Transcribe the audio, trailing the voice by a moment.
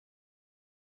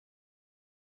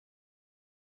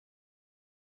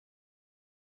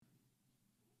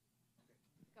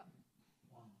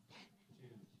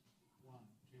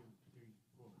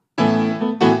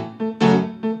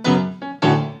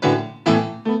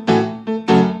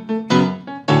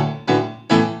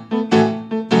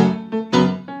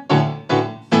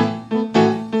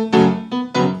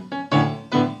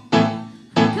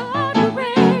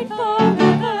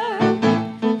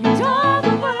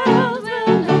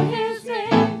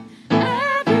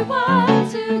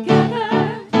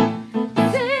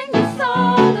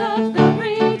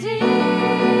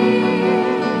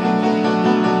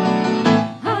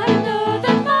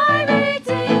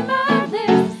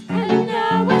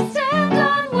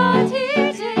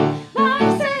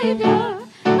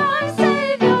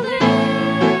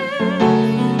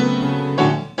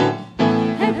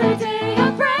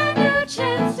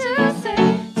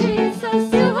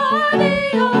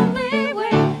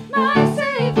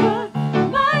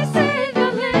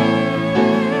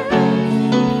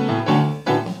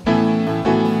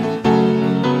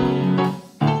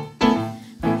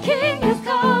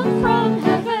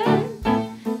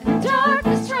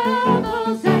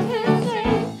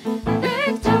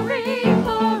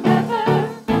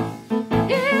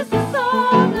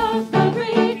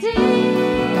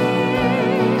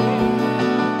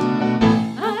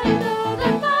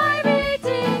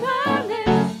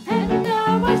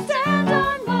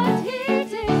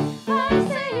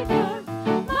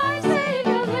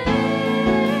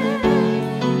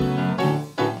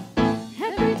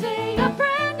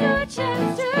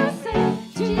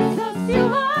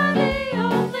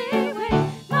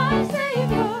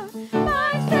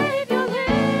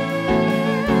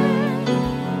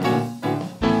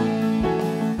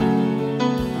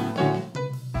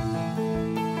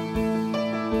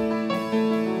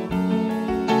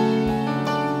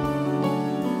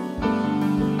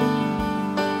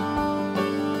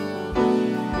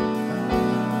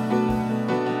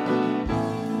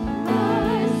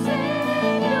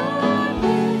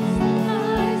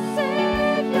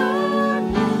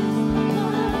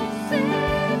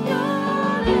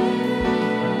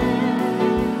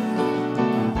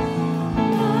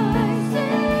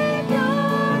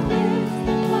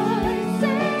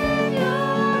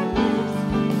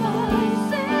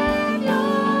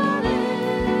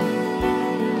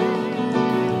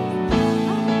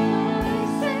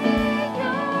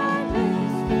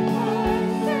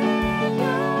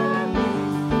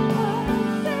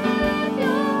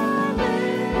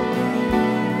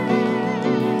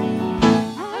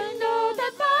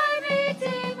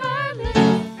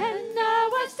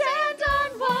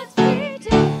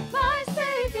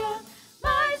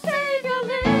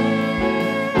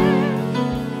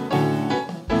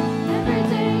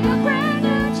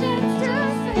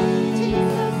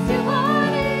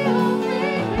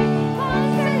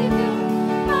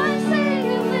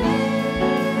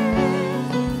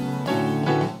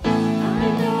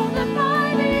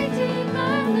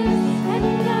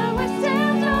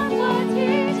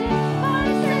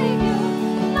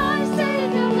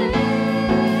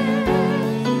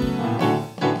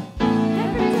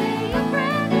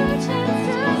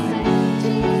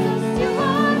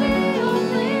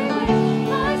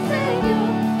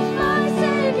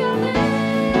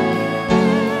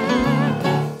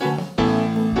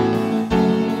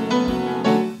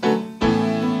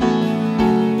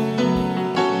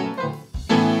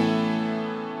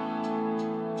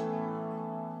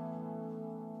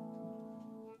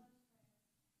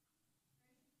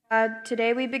God,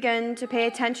 today we begin to pay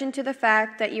attention to the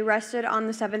fact that you rested on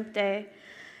the seventh day.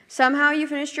 Somehow you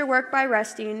finished your work by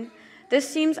resting. This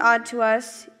seems odd to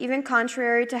us, even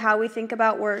contrary to how we think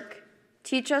about work.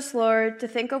 Teach us, Lord, to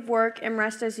think of work and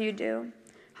rest as you do.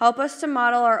 Help us to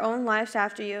model our own lives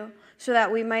after you, so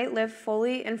that we might live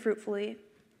fully and fruitfully.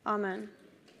 Amen.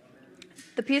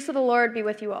 The peace of the Lord be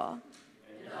with you all.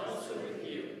 And also with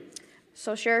you.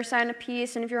 So share a sign of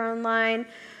peace, and if you're online,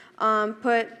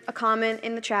 put a comment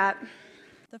in the chat.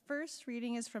 The first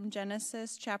reading is from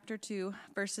Genesis chapter 2,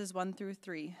 verses 1 through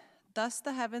 3. Thus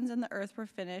the heavens and the earth were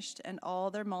finished, and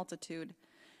all their multitude.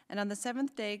 And on the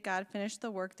seventh day God finished the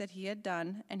work that he had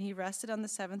done, and he rested on the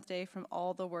seventh day from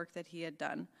all the work that he had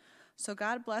done. So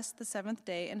God blessed the seventh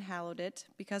day and hallowed it,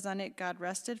 because on it God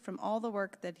rested from all the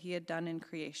work that he had done in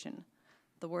creation.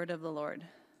 The word of the Lord.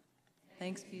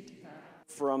 Thanks be to God.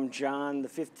 From John, the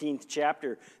 15th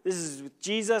chapter. This is with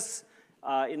Jesus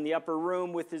in the upper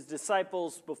room with his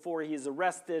disciples before he is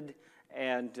arrested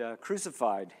and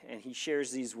crucified, and he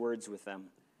shares these words with them.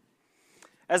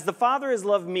 As the Father has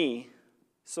loved me,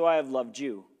 so I have loved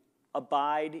you.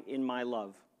 Abide in my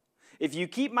love. If you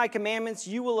keep my commandments,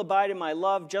 you will abide in my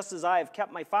love, just as I have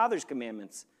kept my Father's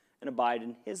commandments and abide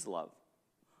in his love.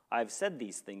 I have said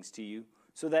these things to you,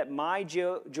 so that my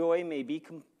joy may be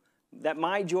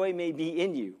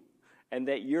in you, and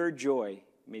that your joy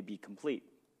may be complete.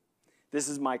 This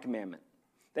is my commandment,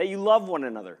 that you love one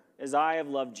another as I have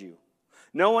loved you.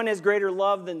 No one has greater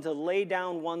love than to lay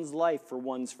down one's life for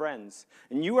one's friends.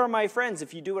 And you are my friends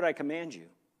if you do what I command you.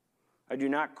 I do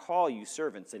not call you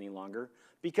servants any longer,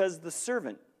 because the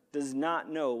servant does not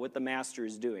know what the master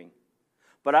is doing.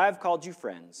 But I have called you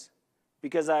friends,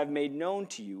 because I have made known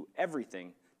to you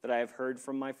everything that I have heard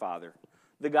from my Father,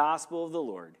 the gospel of the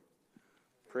Lord.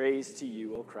 Praise to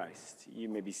you, O Christ. You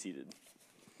may be seated.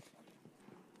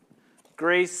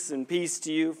 Grace and peace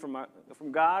to you from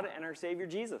God and our Savior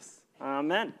Jesus.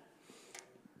 Amen.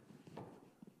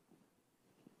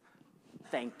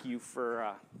 Thank you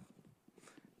for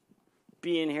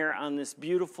being here on this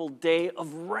beautiful day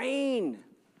of rain.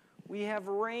 We have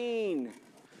rain.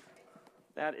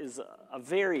 That is a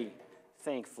very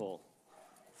thankful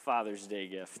Father's Day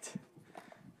gift.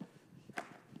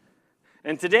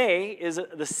 And today is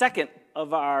the second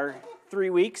of our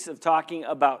 3 weeks of talking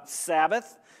about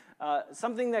Sabbath,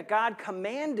 something that God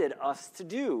commanded us to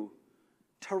do,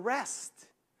 to rest.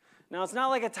 Now, it's not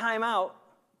like a timeout.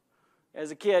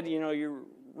 As a kid, you're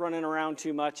running around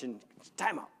too much and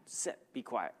timeout, sit, be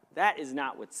quiet. That is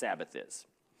not what Sabbath is.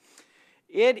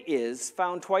 It is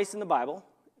found twice in the Bible,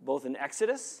 both in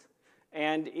Exodus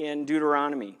and in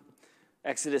Deuteronomy.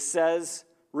 Exodus says,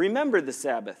 remember the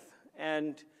Sabbath,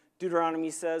 and Deuteronomy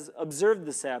says, observe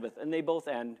the Sabbath, and they both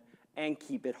end, and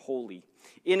keep it holy.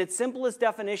 In its simplest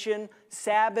definition,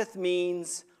 Sabbath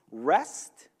means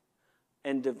rest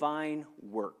and divine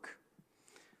work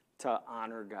to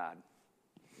honor God.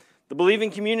 The believing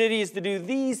community is to do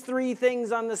these 3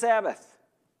 things on the Sabbath.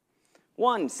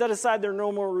 1, set aside their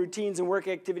normal routines and work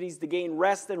activities to gain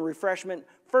rest and refreshment,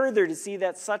 further to see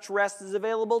that such rest is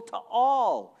available to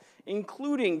all,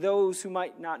 including those who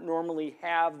might not normally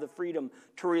have the freedom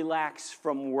to relax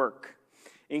from work,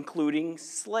 including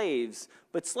slaves.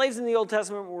 But slaves in the Old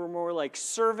Testament were more like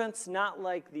servants, not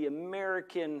like the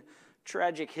American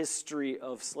tragic history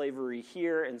of slavery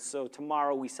here. And so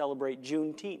tomorrow we celebrate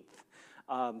Juneteenth.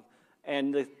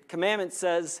 And the commandment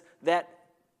says that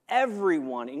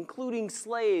everyone, including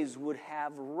slaves, would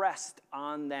have rest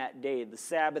on that day. The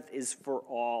Sabbath is for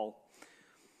all.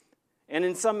 And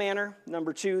in some manner,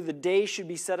 number 2, the day should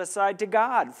be set aside to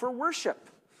God for worship.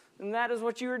 And that is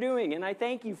what you are doing, and I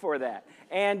thank you for that.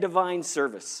 And divine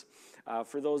service.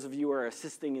 For those of you who are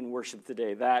assisting in worship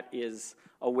today, that is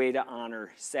a way to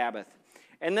honor Sabbath.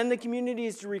 And then the community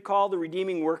is to recall the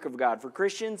redeeming work of God. For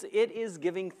Christians, it is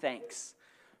giving thanks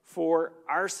for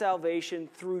our salvation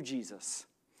through Jesus.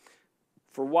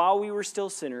 For while we were still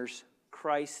sinners,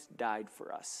 Christ died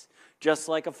for us. Just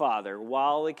like a father,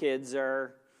 while the kids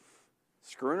are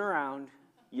screwing around,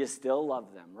 you still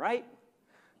love them, right?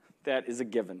 That is a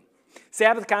given.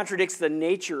 Sabbath contradicts the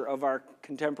nature of our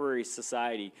contemporary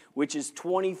society, which is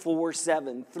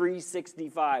 24/7,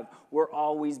 365. We're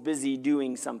always busy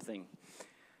doing something.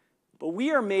 But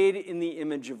we are made in the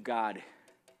image of God,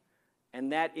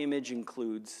 and that image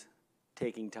includes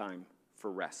taking time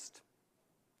for rest.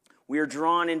 We are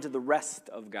drawn into the rest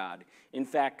of God. In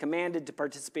fact, commanded to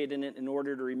participate in it in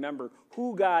order to remember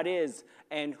who God is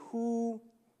and who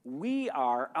we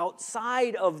are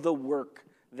outside of the work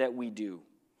that we do.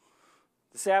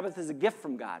 The Sabbath is a gift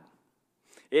from God.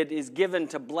 It is given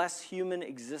to bless human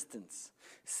existence.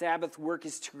 Sabbath work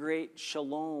is to create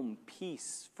shalom,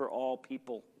 peace for all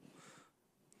people.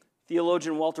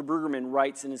 Theologian Walter Brueggemann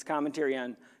writes in his commentary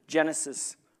on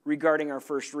Genesis regarding our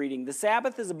first reading, the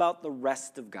Sabbath is about the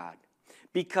rest of God.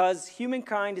 Because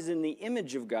humankind is in the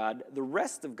image of God, the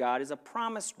rest of God is a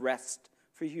promised rest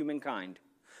for humankind.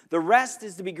 The rest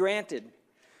is to be granted.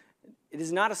 It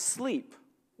is not a sleep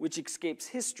which escapes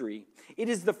history. It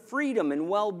is the freedom and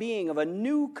well-being of a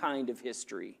new kind of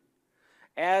history.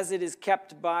 As it is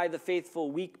kept by the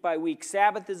faithful week by week,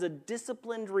 Sabbath is a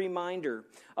disciplined reminder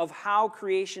of how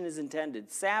creation is intended.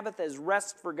 Sabbath as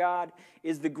rest for God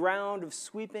is the ground of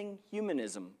sweeping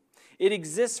humanism. It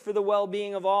exists for the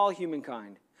well-being of all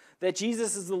humankind. That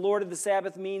Jesus is the Lord of the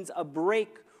Sabbath means a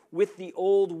break with the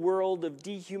old world of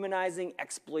dehumanizing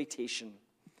exploitation.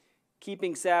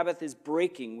 Keeping Sabbath is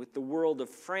breaking with the world of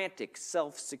frantic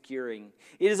self-securing.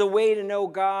 It is a way to know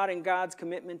God and God's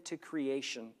commitment to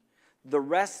creation. The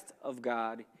rest of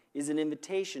God is an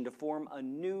invitation to form a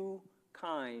new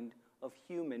kind of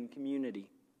human community.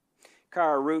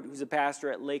 Cara Root, who's a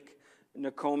pastor at Lake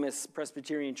Nokomis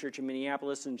Presbyterian Church in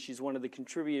Minneapolis, and she's one of the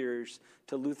contributors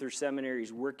to Luther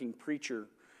Seminary's Working Preacher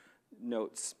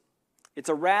notes. It's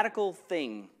a radical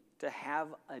thing to have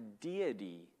a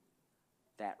deity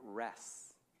that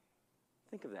rests.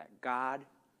 Think of that. God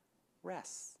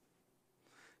rests.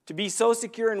 To be so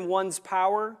secure in one's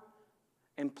power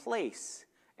and place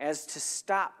as to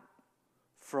stop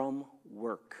from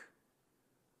work.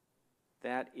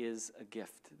 That is a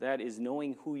gift. That is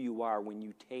knowing who you are when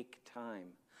you take time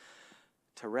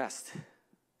to rest.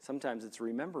 Sometimes it's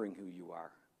remembering who you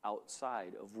are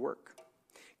outside of work.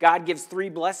 God gives 3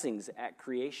 blessings at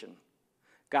creation.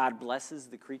 God blesses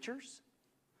the creatures.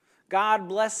 God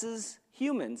blesses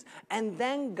humans. And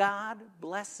then God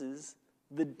blesses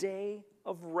the day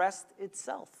of rest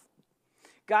itself.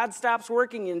 God stops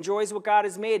working and enjoys what God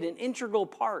has made, an integral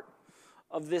part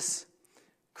of this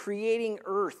creating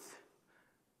earth.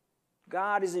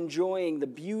 God is enjoying the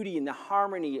beauty and the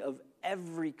harmony of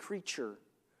every creature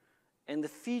and the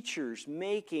features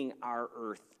making our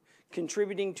earth,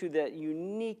 contributing to that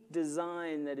unique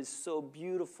design that is so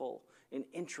beautiful and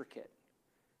intricate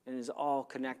and is all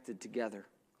connected together.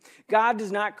 God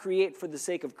does not create for the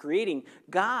sake of creating.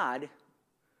 God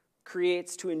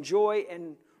creates to enjoy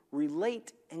and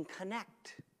relate and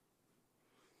connect.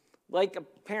 Like a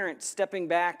parent stepping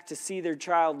back to see their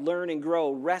child learn and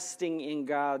grow, resting in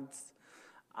God's.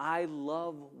 I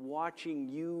love watching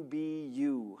you be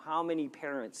you. How many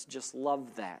parents just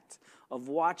love that? Of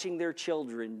watching their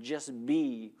children just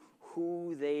be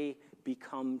who they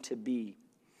become to be.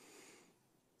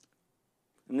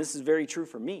 And this is very true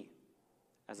for me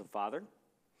as a father.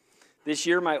 This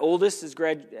year, my oldest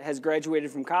has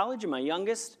graduated from college, and my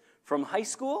youngest from high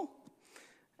school.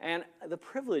 And the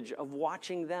privilege of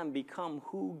watching them become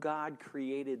who God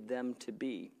created them to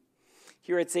be.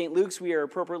 Here at St. Luke's, we are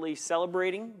appropriately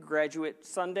celebrating Graduate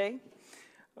Sunday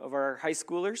of our high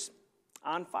schoolers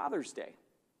on Father's Day.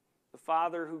 The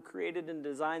Father who created and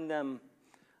designed them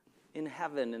in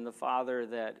heaven and the Father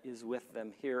that is with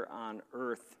them here on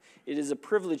earth. It is a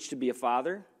privilege to be a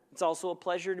father. It's also a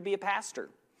pleasure to be a pastor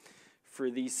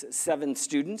for these 7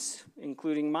 students,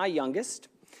 including my youngest.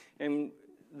 And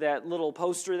that little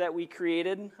poster that we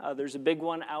created, there's a big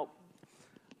one out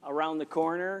around the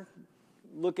corner.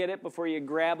 Look at it before you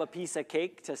grab a piece of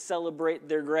cake to celebrate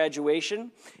their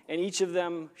graduation. And each of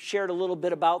them shared a little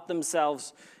bit about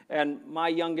themselves. And my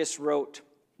youngest wrote,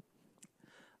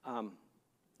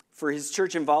 for his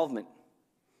church involvement,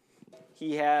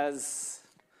 he has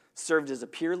served as a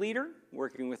peer leader,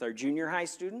 working with our junior high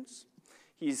students.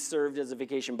 He's served as a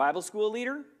vacation Bible school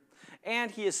leader.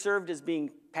 And he has served as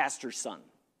being pastor's son.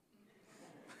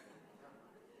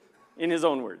 In his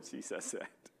own words, he says that.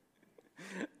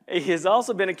 He has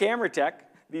also been a camera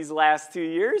tech these last 2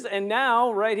 years, and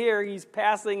now, right here, he's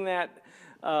passing that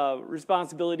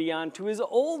responsibility on to his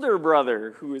older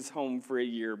brother, who is home for a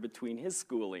year between his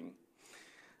schooling.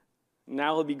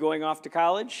 Now he'll be going off to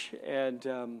college,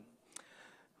 and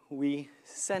we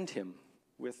send him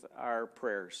with our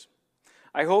prayers.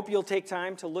 I hope you'll take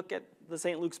time to look at the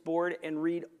St. Luke's board and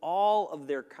read all of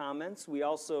their comments. We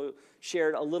also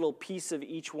shared a little piece of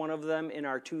each one of them in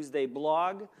our Tuesday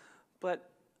blog. But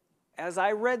as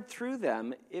I read through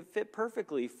them, it fit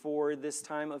perfectly for this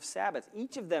time of Sabbath.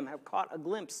 Each of them have caught a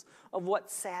glimpse of what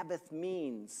Sabbath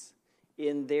means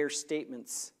in their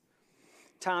statements.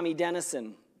 Tommy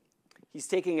Dennison, he's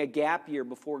taking a gap year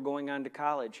before going on to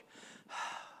college.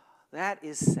 That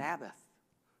is Sabbath.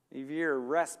 A year of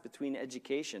rest between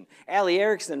education. Allie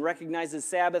Erickson recognizes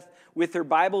Sabbath with her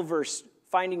Bible verse,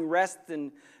 finding rest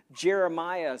in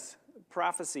Jeremiah's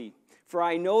prophecy. For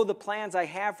I know the plans I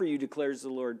have for you, declares the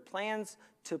Lord, plans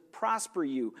to prosper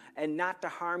you and not to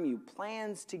harm you,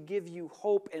 plans to give you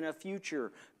hope and a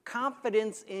future.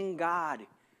 Confidence in God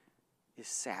is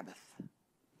Sabbath.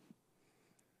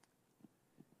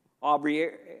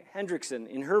 Aubrey Hendrickson,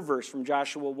 in her verse from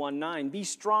Joshua 1:9, be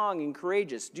strong and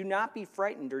courageous. Do not be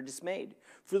frightened or dismayed,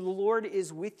 for the Lord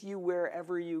is with you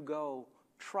wherever you go.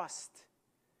 Trust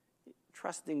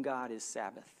in God is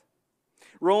Sabbath.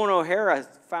 Rowan O'Hara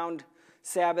found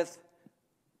Sabbath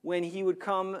when he would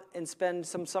come and spend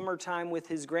some summertime with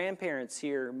his grandparents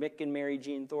here, Mick and Mary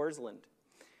Jean Thorsland,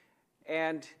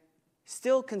 and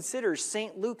still considers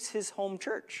St. Luke's his home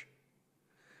church,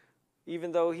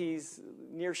 even though he's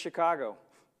near Chicago.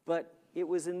 But it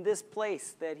was in this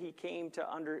place that he came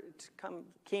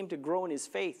to grow in his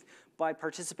faith by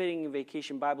participating in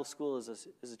Vacation Bible School as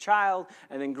a child,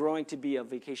 and then growing to be a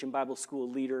Vacation Bible School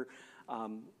leader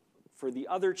for the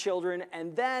other children,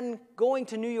 and then going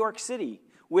to New York City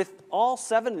with all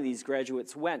 7 of these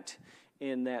graduates went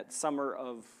in that summer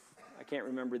of, I can't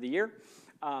remember the year,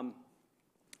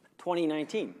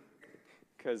 2019,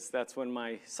 because that's when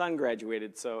my son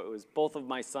graduated. So it was both of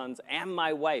my sons and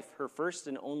my wife, her first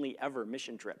and only ever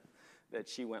mission trip that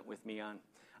she went with me on.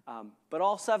 But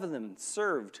all 7 of them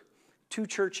served 2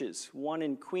 churches, one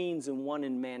in Queens and one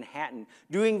in Manhattan,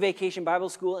 doing Vacation Bible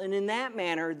School. And in that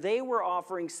manner, they were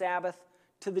offering Sabbath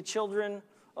to the children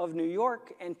of New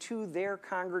York and to their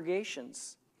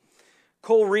congregations.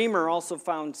 Cole Reamer also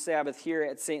found Sabbath here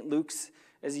at St. Luke's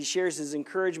as he shares his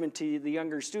encouragement to the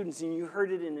younger students. And you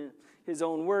heard it in his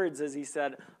own words as he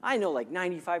said, I know like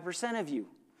 95% of you.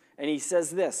 And he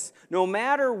says this, no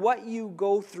matter what you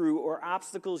go through or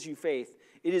obstacles you face,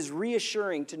 it is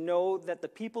reassuring to know that the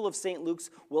people of St. Luke's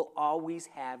will always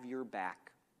have your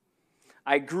back.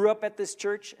 I grew up at this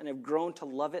church and have grown to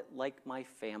love it like my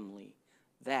family.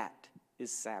 That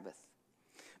is Sabbath.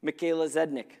 Michaela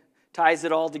Zednick ties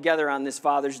it all together on this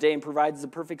Father's Day and provides the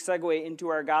perfect segue into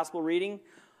our gospel reading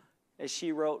as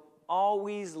she wrote,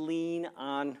 always lean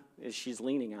on your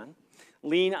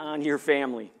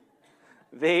family.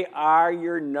 They are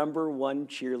your number one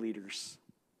cheerleaders.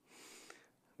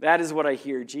 That is what I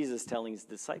hear Jesus telling his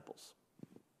disciples.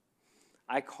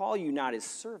 I call you not as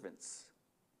servants,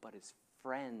 but as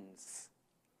friends.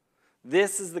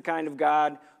 This is the kind of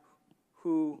God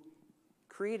who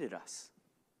created us,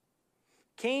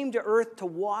 came to earth to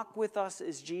walk with us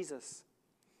as Jesus.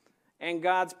 And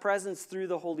God's presence through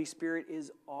the Holy Spirit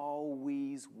is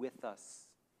always with us.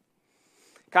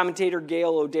 Commentator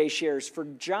Gail O'Day shares, for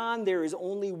John, there is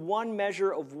only one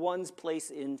measure of one's place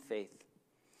in faith.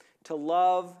 To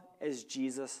love as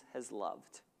Jesus has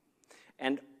loved.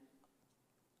 And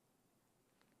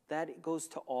that goes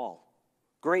to all.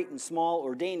 Great and small,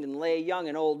 ordained and lay, young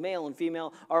and old, male and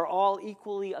female, are all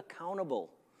equally accountable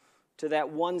to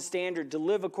that one standard, to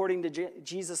live according to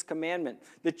Jesus' commandment.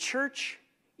 The church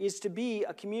is to be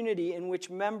a community in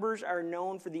which members are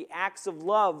known for the acts of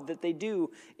love that they do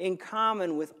in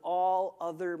common with all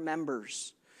other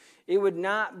members. It would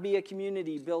not be a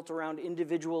community built around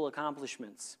individual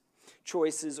accomplishments,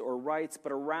 choices, or rights,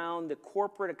 but around the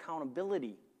corporate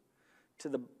accountability to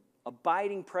the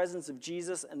abiding presence of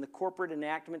Jesus and the corporate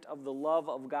enactment of the love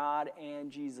of God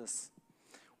and Jesus.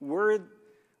 Were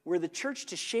the church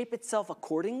to shape itself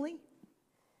accordingly,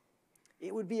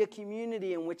 it would be a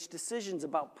community in which decisions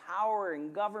about power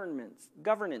and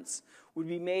governance would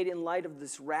be made in light of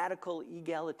this radical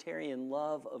egalitarian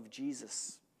love of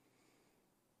Jesus.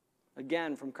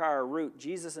 Again, from Kara Root,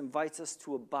 Jesus invites us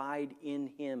to abide in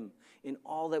him, in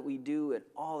all that we do and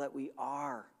all that we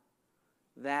are.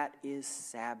 That is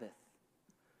Sabbath.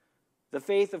 The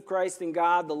faith of Christ in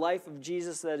God, the life of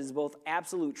Jesus that is both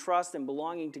absolute trust and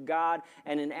belonging to God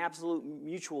and an absolute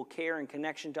mutual care and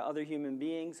connection to other human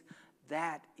beings,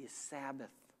 that is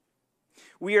Sabbath.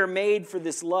 We are made for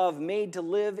this love, made to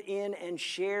live in and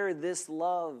share this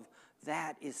love.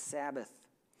 That is Sabbath.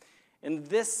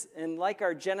 And like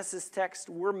our Genesis text,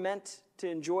 we're meant to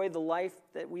enjoy the life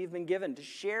that we've been given, to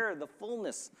share the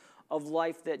fullness of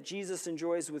life that Jesus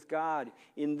enjoys with God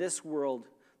in this world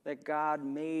that God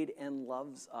made and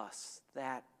loves us.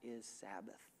 That is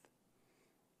Sabbath.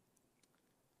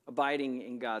 Abiding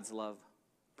in God's love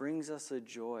brings us a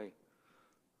joy,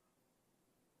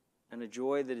 and a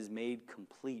joy that is made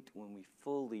complete when we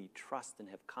fully trust and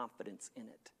have confidence in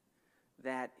it.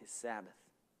 That is Sabbath.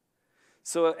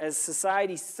 So as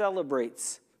society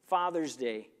celebrates Father's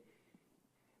Day,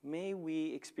 may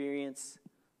we experience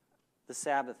the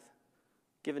Sabbath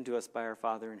given to us by our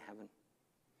Father in heaven.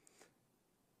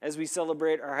 As we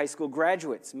celebrate our high school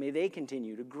graduates, may they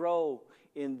continue to grow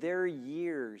in their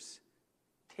years,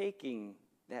 taking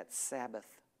that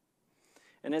Sabbath.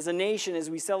 And as a nation, as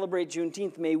we celebrate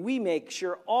Juneteenth, may we make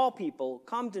sure all people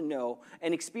come to know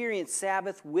and experience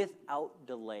Sabbath without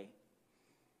delay.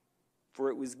 For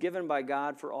it was given by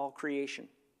God for all creation,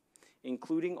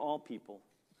 including all people,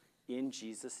 in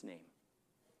Jesus' name.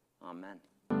 Amen.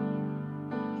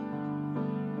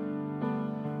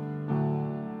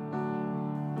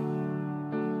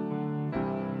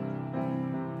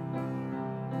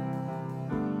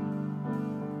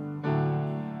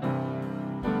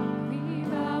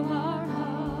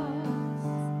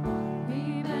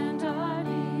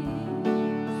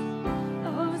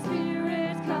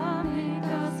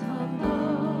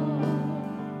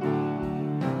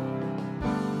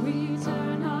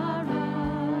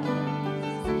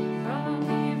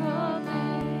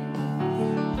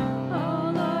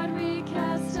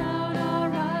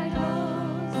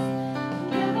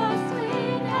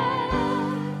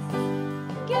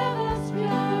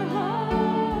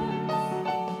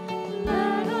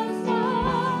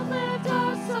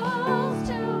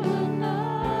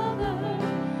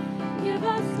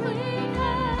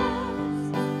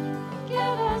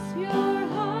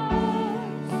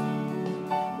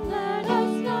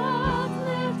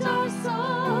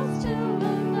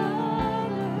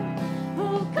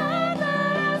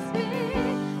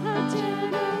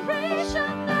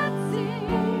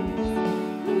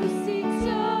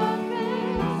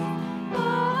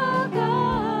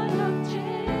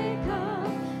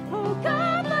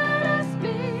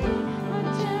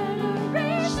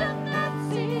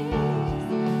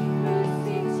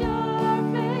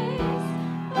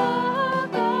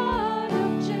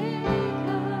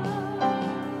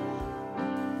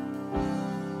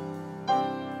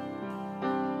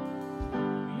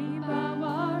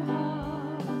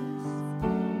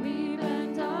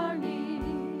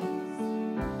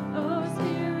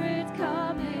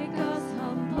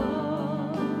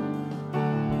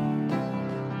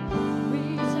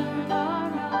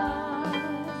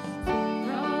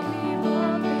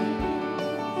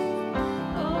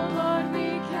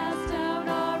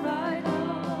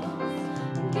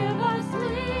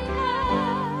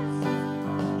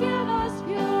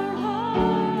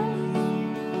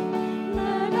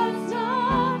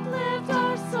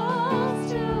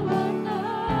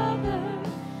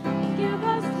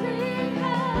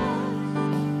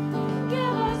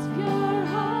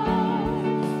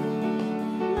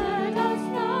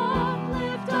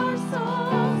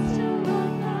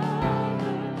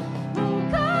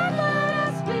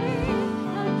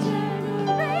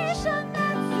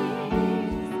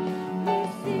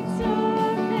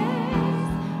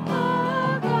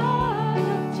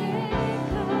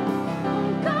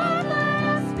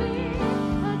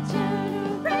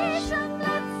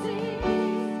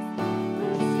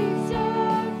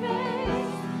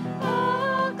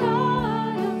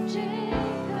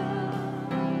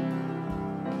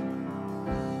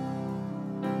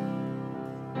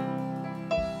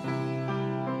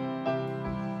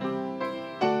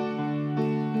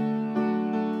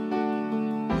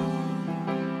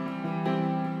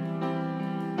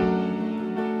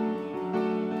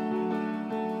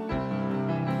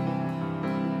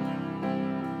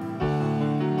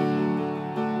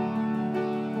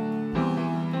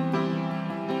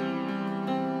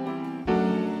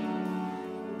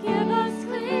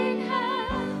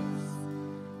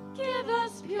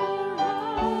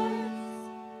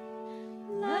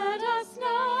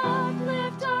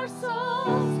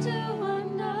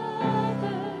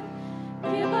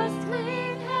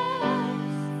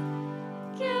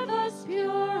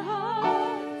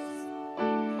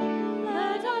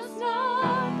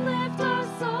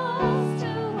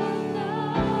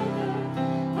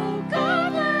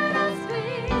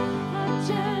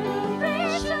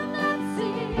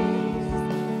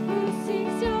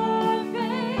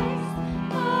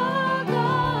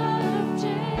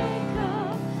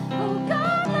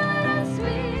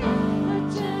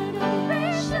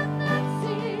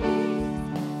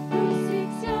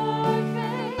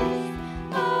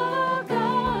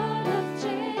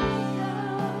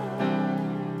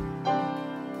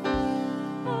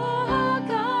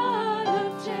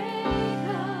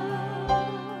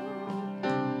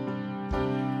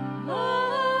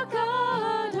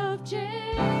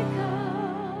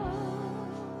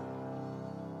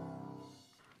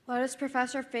 Let us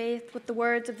profess our faith with the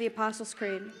words of the Apostles'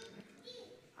 Creed.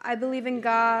 I believe in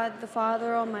God, the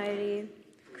Father Almighty,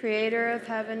 creator of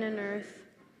heaven and earth.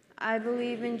 I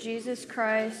believe in Jesus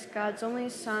Christ, God's only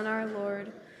Son, our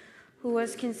Lord, who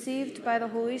was conceived by the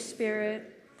Holy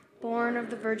Spirit, born of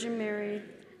the Virgin Mary,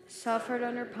 suffered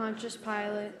under Pontius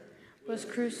Pilate, was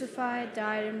crucified,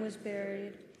 died, and was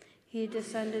buried. He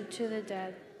descended to the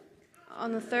dead.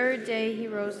 On the third day he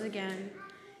rose again.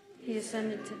 He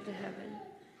ascended to heaven.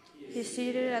 He is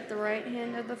seated at the right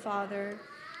hand of the Father,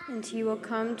 and he will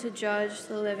come to judge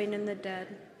the living and the dead.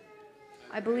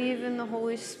 I believe in the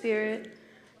Holy Spirit,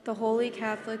 the Holy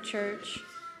Catholic Church,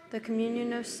 the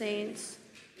communion of saints,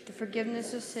 the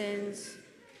forgiveness of sins,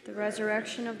 the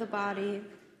resurrection of the body,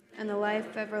 and the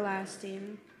life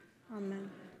everlasting. Amen.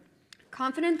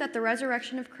 Confident that the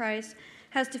resurrection of Christ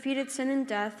has defeated sin and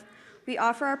death, we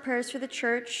offer our prayers for the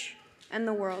church and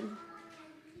the world.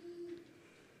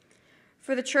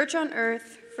 For the church on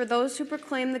earth, for those who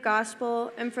proclaim the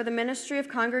gospel, and for the ministry of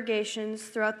congregations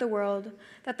throughout the world,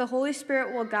 that the Holy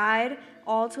Spirit will guide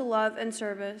all to love and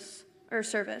service.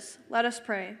 Let us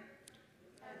pray.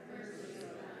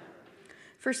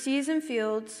 For seas and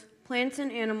fields, plants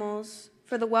and animals,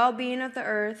 for the well-being of the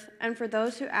earth, and for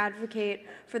those who advocate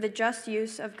for the just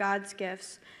use of God's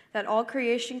gifts, that all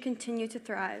creation continue to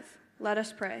thrive. Let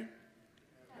us pray.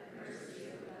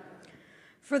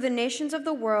 For the nations of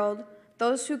the world,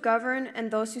 those who govern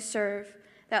and those who serve,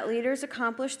 that leaders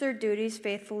accomplish their duties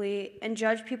faithfully and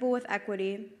judge people with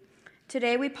equity.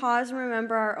 Today we pause and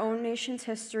remember our own nation's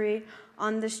history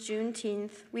on this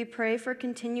Juneteenth. We pray for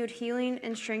continued healing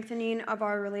and strengthening of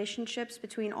our relationships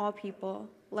between all people.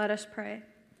 Let us pray.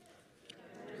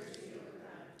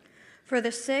 For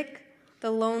the sick,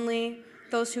 the lonely,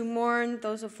 those who mourn,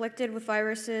 those afflicted with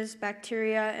viruses,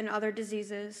 bacteria, and other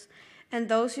diseases, and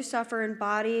those who suffer in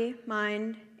body,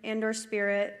 mind, and or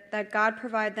spirit, that God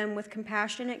provide them with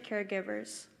compassionate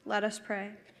caregivers. Let us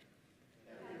pray.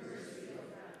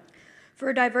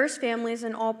 For diverse families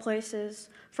in all places,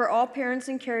 for all parents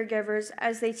and caregivers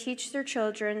as they teach their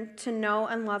children to know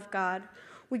and love God,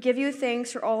 we give you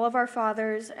thanks for all of our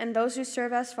fathers and those who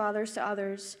serve as fathers to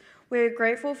others. We are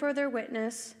grateful for their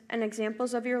witness and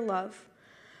examples of your love.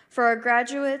 For our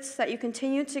graduates, that you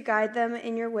continue to guide them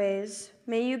in your ways.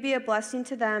 May you be a blessing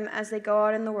to them as they go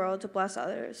out in the world to bless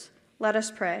others. Let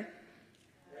us pray.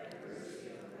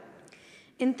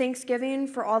 In thanksgiving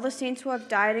for all the saints who have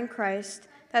died in Christ,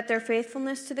 that their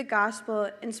faithfulness to the gospel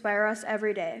inspire us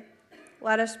every day.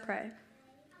 Let us pray.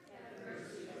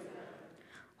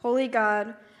 Holy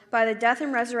God, by the death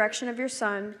and resurrection of your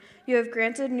Son, you have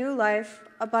granted new life,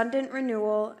 abundant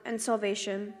renewal, and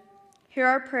salvation. Hear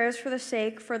our prayers for the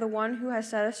sake for the one who has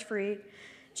set us free,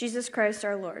 Jesus Christ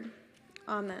our Lord.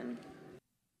 Amen.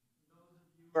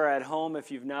 Or at home, if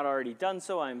you've not already done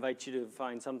so, I invite you to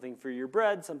find something for your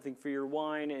bread, something for your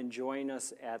wine, and join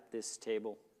us at this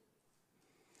table.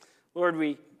 Lord,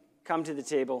 we come to the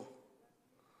table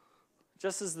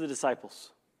just as the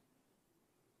disciples,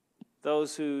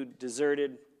 those who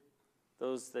deserted,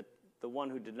 the one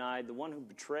who denied, the one who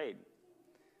betrayed.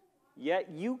 Yet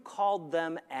you called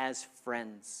them as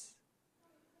friends.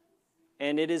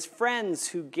 And it is friends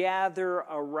who gather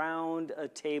around a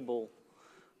table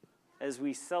as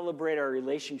we celebrate our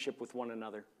relationship with one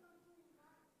another.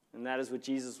 And that is what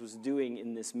Jesus was doing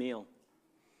in this meal.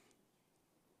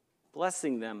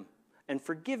 Blessing them and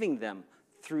forgiving them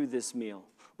through this meal.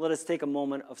 Let us take a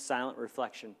moment of silent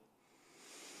reflection.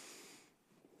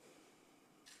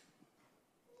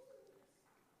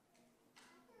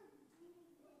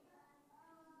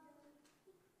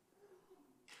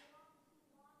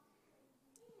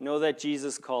 Know that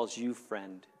Jesus calls you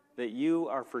friend, that you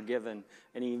are forgiven,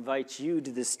 and he invites you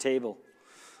to this table,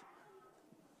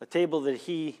 a table that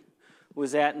he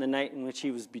was at in the night in which he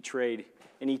was betrayed.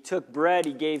 And he took bread,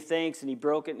 he gave thanks, and he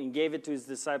broke it, and he gave it to his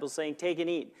disciples, saying, "Take and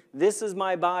eat. This is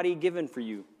my body given for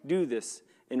you. Do this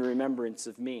in remembrance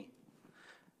of me."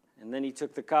 And then he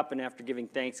took the cup, and after giving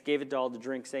thanks, gave it to all to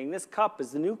drink, saying, "This cup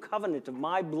is the new covenant of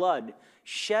my blood,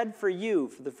 shed for you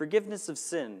for the forgiveness of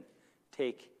sin.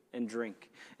 Take and drink.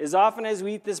 As often as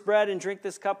we eat this bread and drink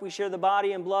this cup, we share the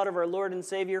body and blood of our Lord and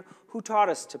Savior, who taught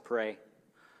us to pray.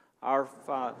 Our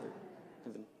Father,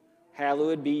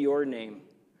 hallowed be your name.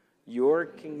 Your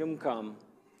kingdom come,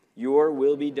 your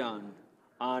will be done,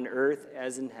 on earth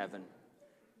as in heaven.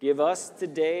 Give us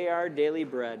today our daily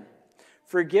bread.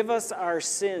 Forgive us our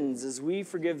sins as we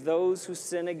forgive those who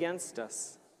sin against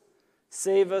us.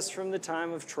 Save us from the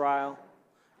time of trial,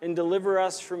 and deliver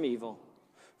us from evil.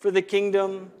 For the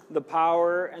kingdom, the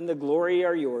power, and the glory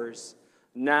are yours,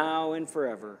 now and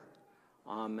forever.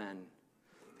 Amen.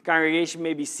 The congregation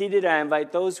may be seated. I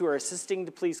invite those who are assisting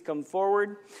to please come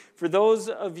forward. For those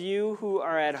of you who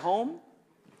are at home,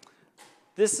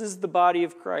 this is the body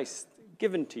of Christ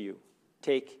given to you.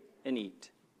 Take and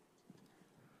eat.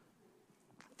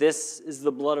 This is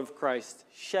the blood of Christ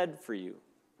shed for you.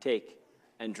 Take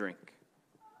and drink.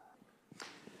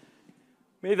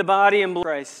 May the body and blood of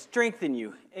Christ strengthen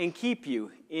you and keep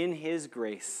you in his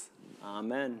grace.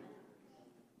 Amen.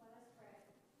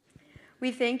 We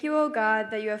thank you, O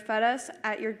God, that you have fed us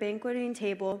at your banqueting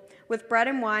table with bread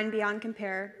and wine beyond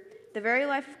compare, the very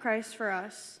life of Christ for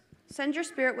us. Send your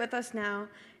Spirit with us now,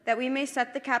 that we may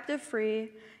set the captive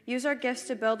free, use our gifts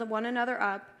to build one another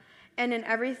up, and in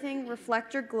everything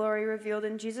reflect your glory revealed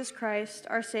in Jesus Christ,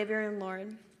 our Savior and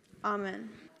Lord. Amen.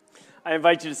 I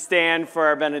invite you to stand for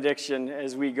our benediction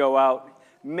as we go out.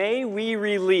 May we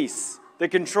release the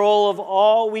control of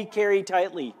all we carry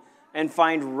tightly and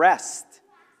find rest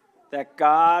that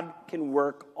God can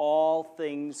work all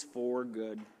things for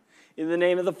good. In the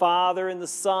name of the Father, and the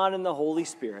Son, and the Holy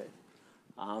Spirit.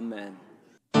 Amen.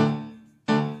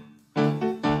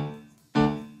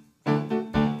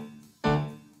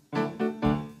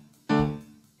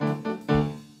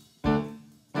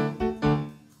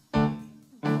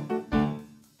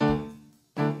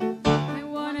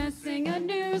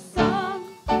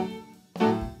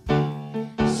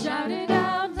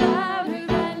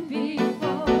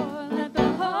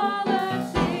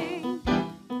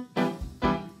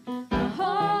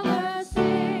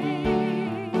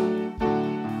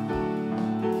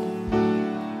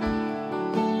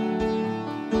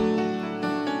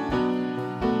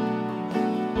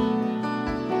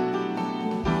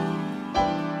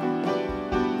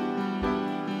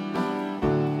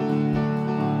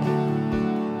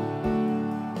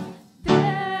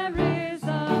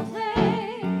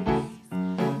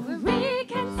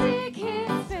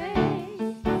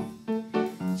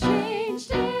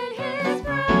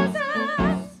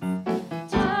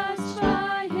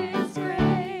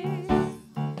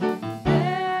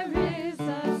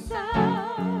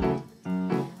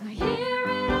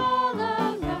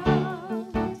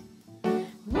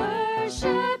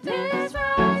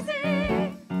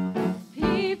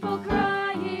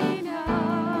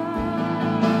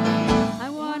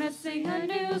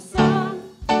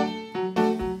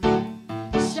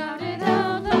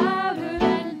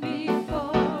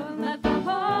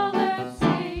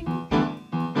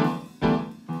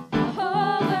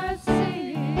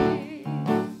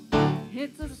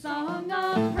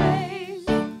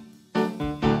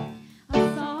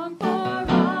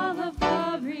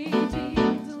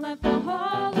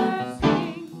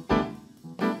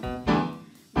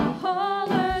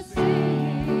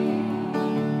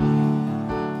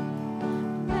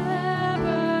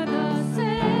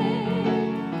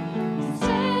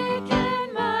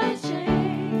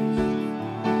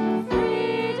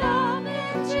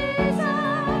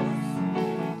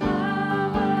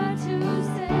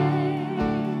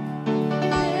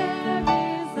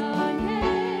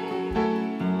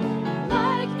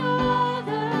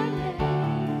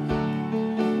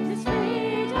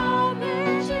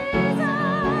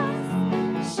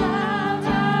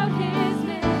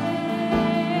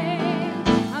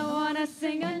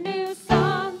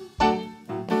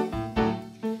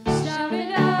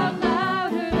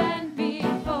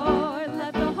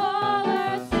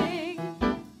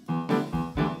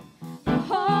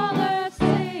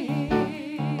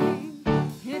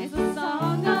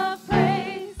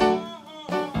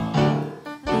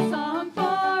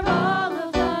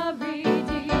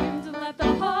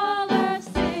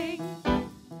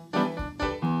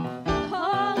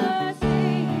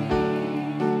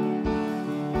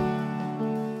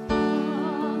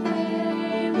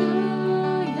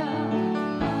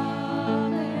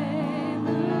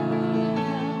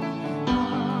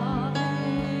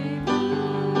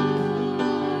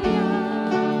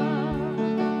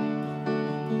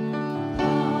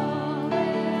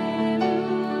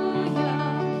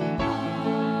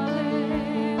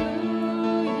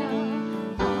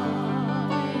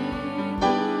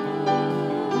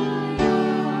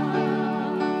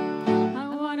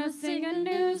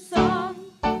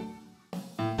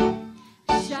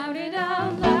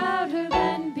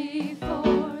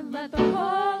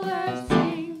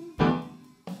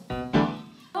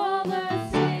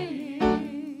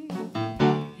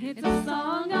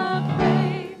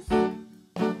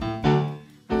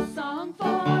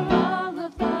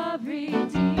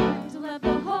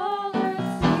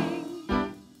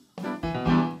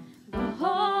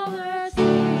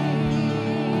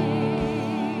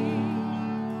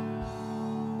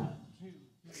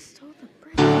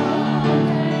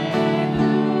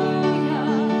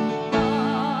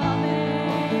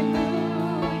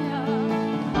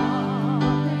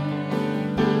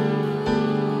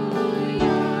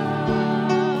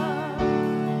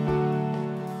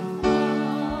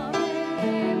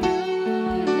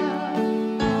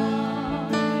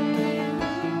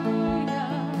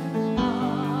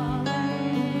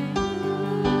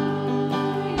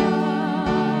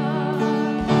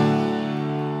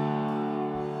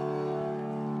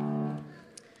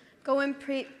 Go in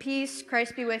peace.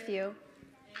 Christ be with you.